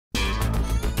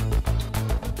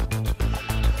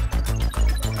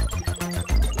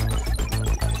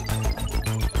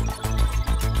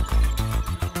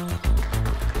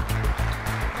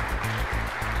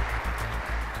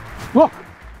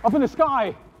Up in the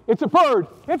sky, it's a bird,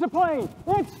 it's a plane,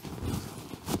 it's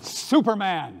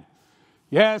Superman.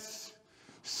 Yes,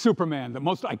 Superman, the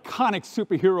most iconic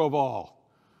superhero of all.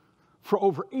 For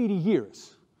over 80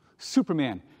 years,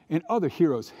 Superman and other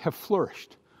heroes have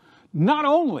flourished, not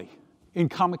only in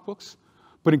comic books,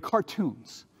 but in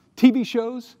cartoons, TV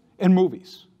shows, and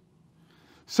movies.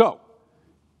 So,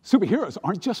 superheroes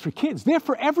aren't just for kids, they're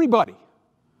for everybody.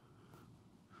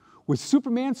 With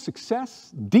Superman's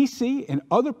success, DC and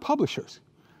other publishers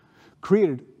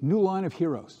created a new line of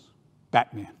heroes: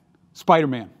 Batman,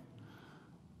 Spider-Man,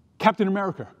 Captain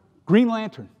America, Green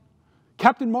Lantern,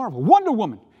 Captain Marvel, Wonder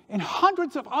Woman, and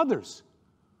hundreds of others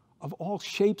of all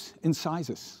shapes and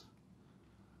sizes,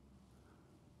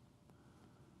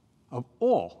 of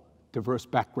all diverse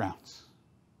backgrounds.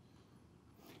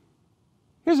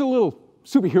 Here's a little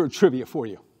superhero trivia for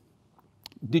you.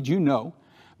 Did you know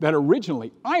that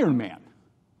originally Iron Man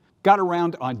got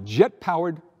around on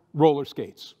jet-powered roller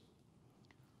skates?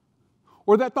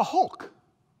 Or that the Hulk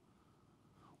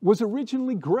was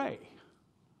originally gray,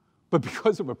 but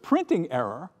because of a printing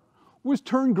error, was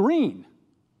turned green?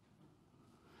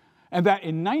 And that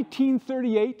in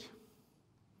 1938,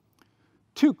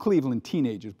 two Cleveland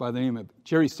teenagers by the name of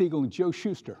Jerry Siegel and Joe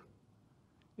Shuster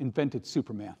invented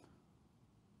Superman.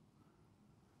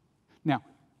 Now,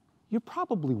 you're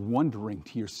probably wondering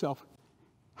to yourself,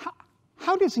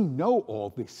 how does he know all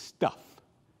this stuff?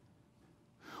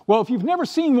 Well, if you've never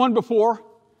seen one before,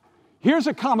 here's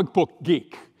a comic book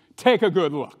geek. Take a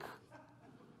good look.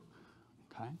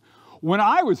 Okay? When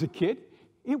I was a kid,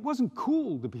 it wasn't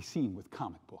cool to be seen with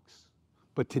comic books.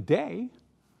 But today,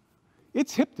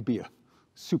 it's hip to be a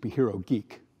superhero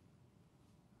geek.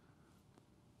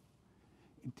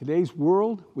 In today's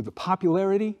world, with the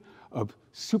popularity of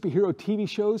superhero TV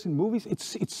shows and movies,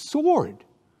 it's soared.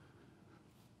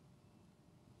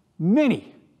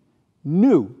 Many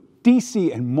new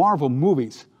DC and Marvel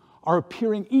movies are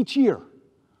appearing each year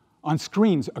on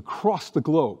screens across the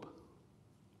globe.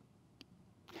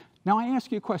 Now I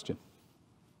ask you a question.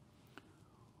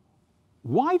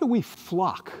 Why do we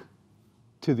flock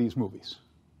to these movies?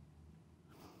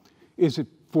 Is it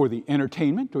for the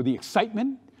entertainment or the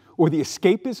excitement or the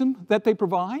escapism that they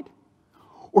provide?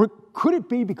 Or could it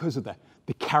be because of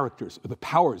the characters or the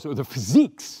powers or the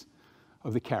physiques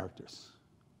of the characters?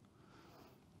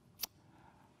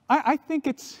 I think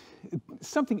it's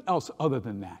something else other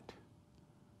than that.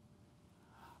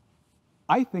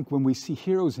 I think when we see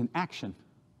heroes in action,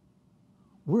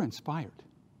 we're inspired.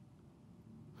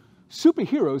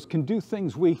 Superheroes can do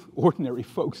things we ordinary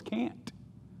folks can't.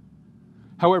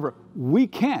 However, we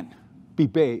can be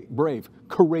brave,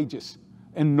 courageous,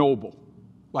 and noble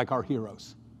like our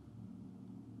heroes.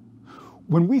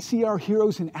 When we see our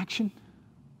heroes in action,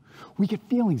 we get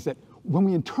feelings that, when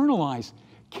we internalize,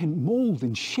 can mold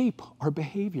and shape our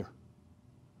behavior.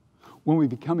 When we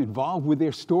become involved with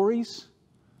their stories,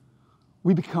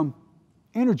 we become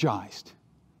energized,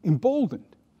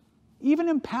 emboldened, even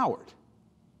empowered.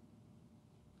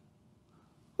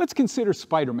 Let's consider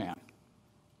Spider-Man.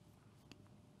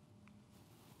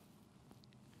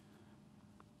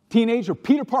 Teenager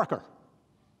Peter Parker,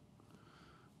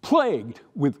 plagued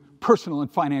with personal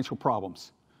and financial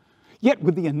problems, yet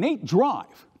with the innate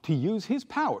drive to use his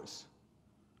powers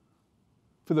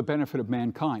for the benefit of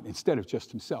mankind instead of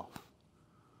just himself.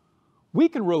 We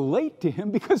can relate to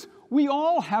him because we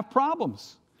all have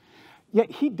problems, yet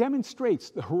he demonstrates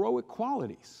the heroic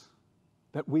qualities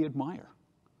that we admire.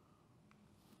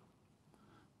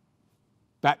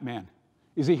 Batman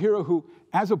is a hero who,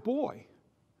 as a boy,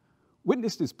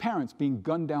 witnessed his parents being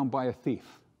gunned down by a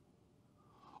thief.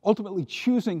 Ultimately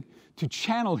choosing to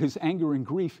channel his anger and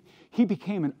grief, he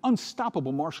became an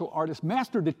unstoppable martial artist,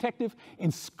 master detective,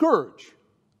 and scourge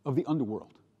of the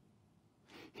underworld.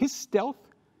 His stealth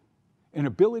and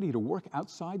ability to work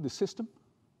outside the system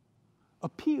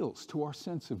appeals to our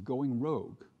sense of going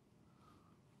rogue,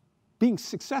 being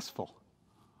successful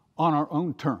on our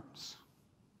own terms.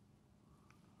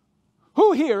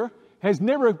 Who here has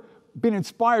never been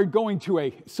inspired going to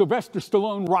a Sylvester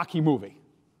Stallone Rocky movie?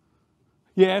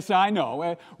 Yes, I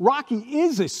know. Rocky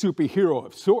is a superhero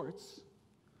of sorts.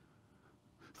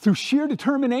 Through sheer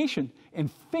determination and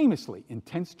famously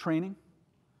intense training,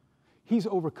 he's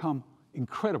overcome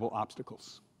incredible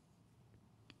obstacles.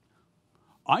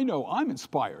 I know I'm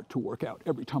inspired to work out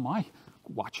every time I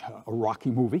watch a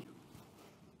Rocky movie.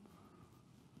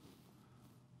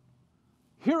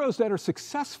 Heroes that are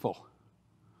successful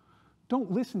don't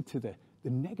listen to the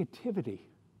negativity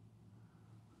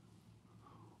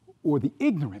or the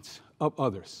ignorance of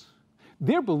others.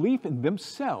 Their belief in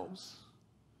themselves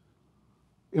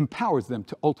empowers them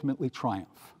to ultimately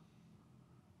triumph.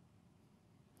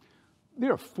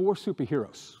 there are 4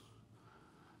 superheroes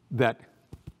that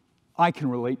I can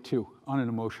relate to on an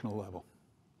emotional level,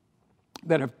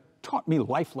 that have taught me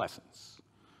life lessons.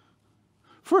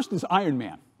 First is Iron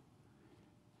Man,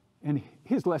 and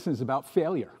his lesson is about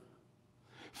failure.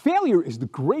 Failure is the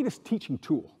greatest teaching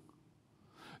tool.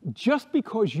 Just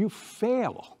because you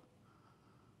fail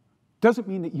doesn't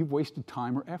mean that you've wasted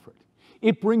time or effort.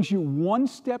 It brings you one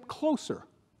step closer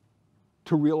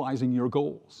to realizing your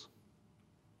goals.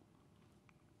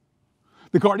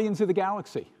 The Guardians of the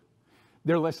Galaxy,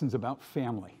 their lesson's about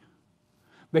family.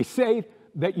 They say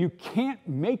that you can't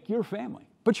make your family,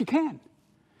 but you can.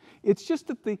 It's just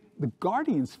that the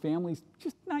Guardians' family is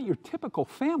just not your typical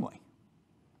family.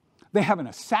 They have an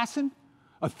assassin,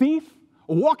 a thief,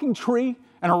 a walking tree,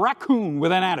 and a raccoon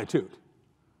with an attitude.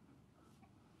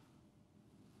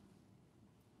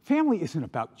 Family isn't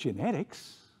about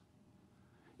genetics.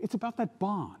 It's about that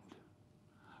bond,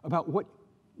 about what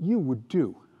you would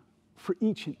do for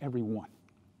each and every one.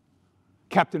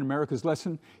 Captain America's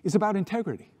lesson is about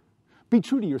integrity. Be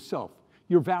true to yourself,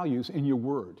 your values, and your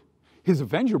word. His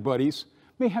Avenger buddies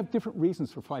may have different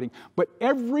reasons for fighting, but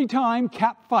every time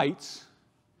Cap fights,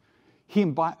 he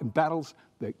battles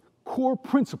the core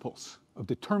principles of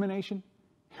determination,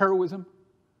 heroism,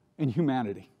 and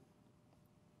humanity.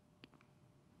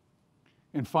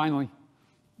 And finally,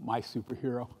 my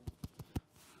superhero,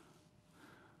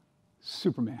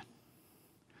 Superman.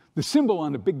 The symbol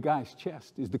on the big guy's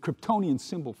chest is the Kryptonian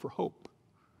symbol for hope.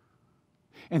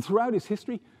 And throughout his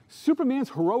history, Superman's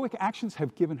heroic actions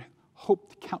have given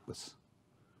hope to countless.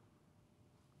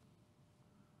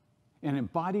 And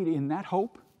embodied in that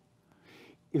hope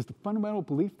is the fundamental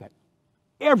belief that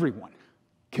everyone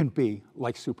can be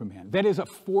like Superman. That is a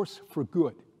force for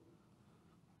good.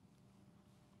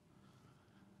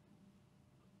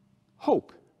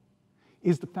 Hope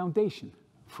is the foundation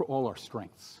for all our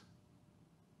strengths.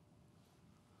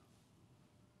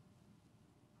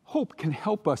 Hope can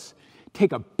help us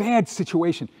take a bad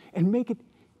situation and make it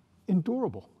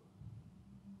endurable.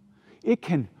 It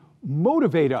can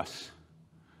motivate us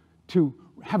to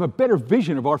have a better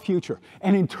vision of our future,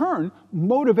 and in turn,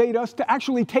 motivate us to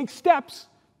actually take steps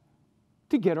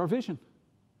to get our vision.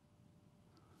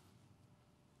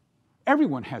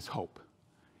 Everyone has hope.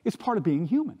 It's part of being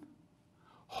human.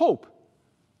 Hope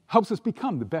helps us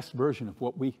become the best version of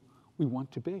what we want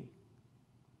to be.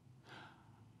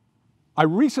 I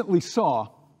recently saw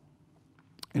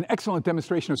an excellent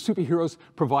demonstration of superheroes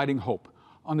providing hope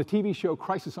on the TV show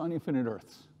Crisis on Infinite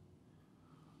Earths,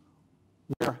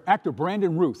 where actor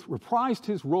Brandon Routh reprised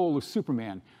his role of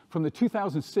Superman from the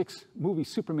 2006 movie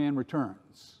Superman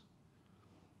Returns.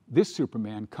 This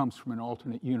Superman comes from an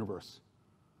alternate universe,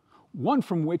 one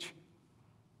from which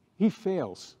he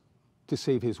fails to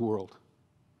save his world.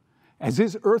 As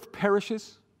his Earth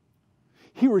perishes,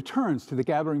 he returns to the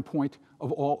gathering point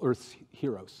of all Earth's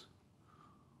heroes.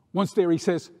 Once there, he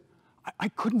says, I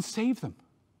couldn't save them.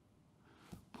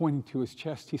 Pointing to his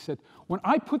chest, he said, when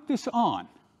I put this on,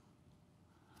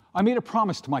 I made a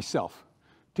promise to myself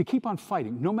to keep on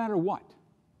fighting no matter what.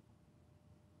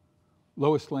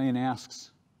 Lois Lane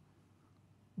asks,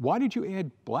 why did you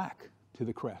add black to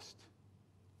the crest?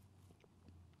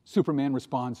 Superman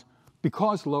responds,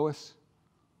 because, Lois,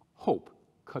 hope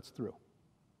cuts through.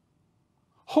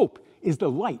 Hope is the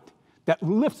light that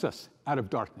lifts us out of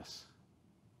darkness.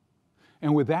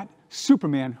 And with that,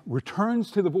 Superman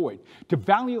returns to the void to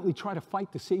valiantly try to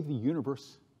fight to save the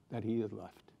universe that he had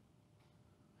left.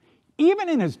 Even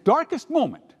in his darkest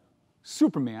moment,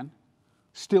 Superman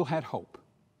still had hope.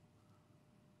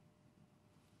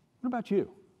 What about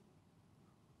you?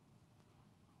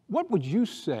 What would you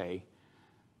say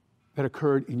that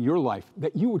occurred in your life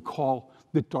that you would call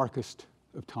the darkest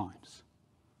of times?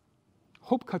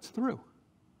 Hope cuts through.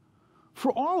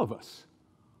 For all of us,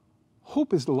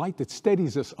 hope is the light that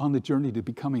steadies us on the journey to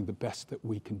becoming the best that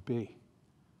we can be.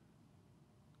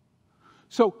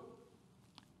 So,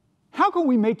 how can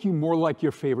we make you more like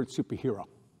your favorite superhero?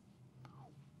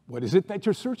 What is it that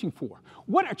you're searching for?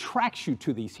 What attracts you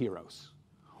to these heroes?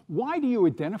 Why do you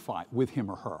identify with him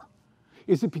or her?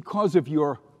 Is it because of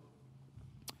your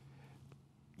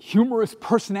humorous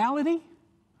personality?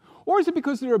 Or is it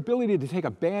because of their ability to take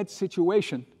a bad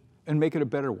situation and make it a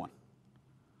better one?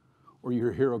 Or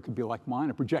your hero could be like mine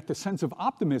and project a sense of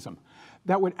optimism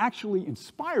that would actually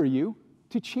inspire you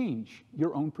to change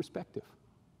your own perspective.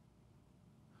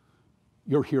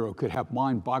 Your hero could have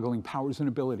mind-boggling powers and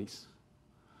abilities.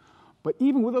 But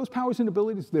even with those powers and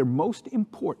abilities, their most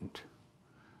important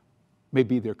may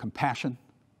be their compassion,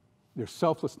 their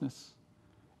selflessness,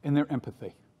 and their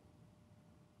empathy.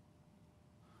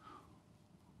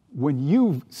 When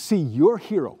you see your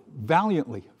hero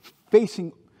valiantly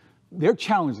facing their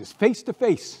challenges face to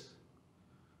face,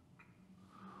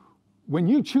 when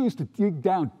you choose to dig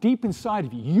down deep inside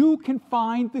of you, you can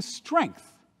find the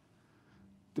strength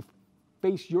to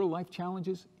face your life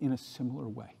challenges in a similar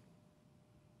way.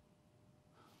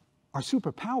 Our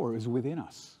superpower is within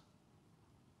us.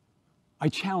 I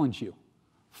challenge you,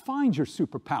 find your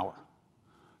superpower.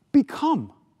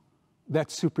 Become that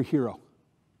superhero.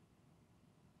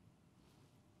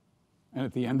 And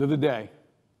at the end of the day,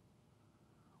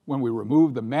 when we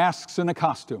remove the masks and the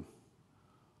costume,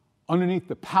 underneath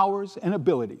the powers and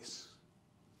abilities,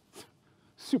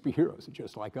 superheroes are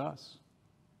just like us,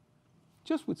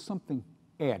 just with something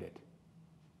added.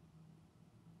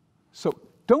 So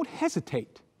don't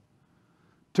hesitate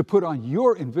to put on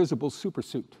your invisible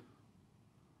supersuit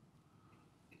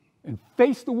and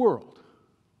face the world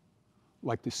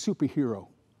like the superhero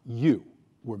you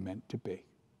were meant to be.